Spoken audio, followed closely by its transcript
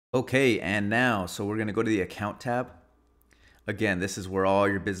Okay, and now, so we're gonna go to the account tab. Again, this is where all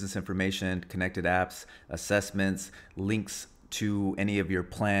your business information, connected apps, assessments, links to any of your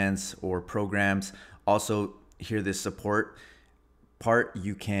plans or programs. Also, here, this support part,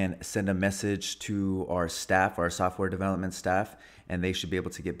 you can send a message to our staff, our software development staff, and they should be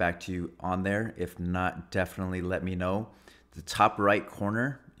able to get back to you on there. If not, definitely let me know. The top right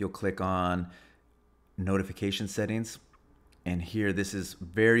corner, you'll click on notification settings. And here, this is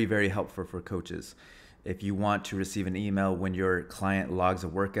very, very helpful for coaches. If you want to receive an email when your client logs a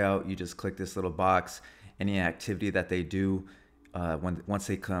workout, you just click this little box. Any activity that they do, once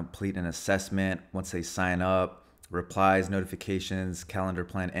they complete an assessment, once they sign up, replies, notifications, calendar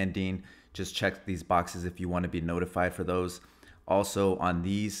plan ending, just check these boxes if you want to be notified for those. Also, on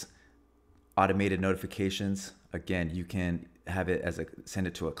these automated notifications, again, you can have it as send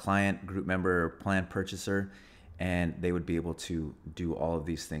it to a client, group member, or plan purchaser, and they would be able to do all of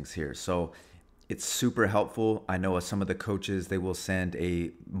these things here. So it's super helpful. I know some of the coaches, they will send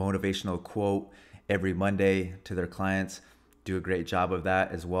a motivational quote every Monday to their clients. Do a great job of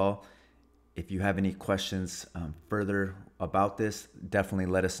that as well. If you have any questions further about this, definitely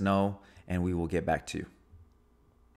let us know and we will get back to you.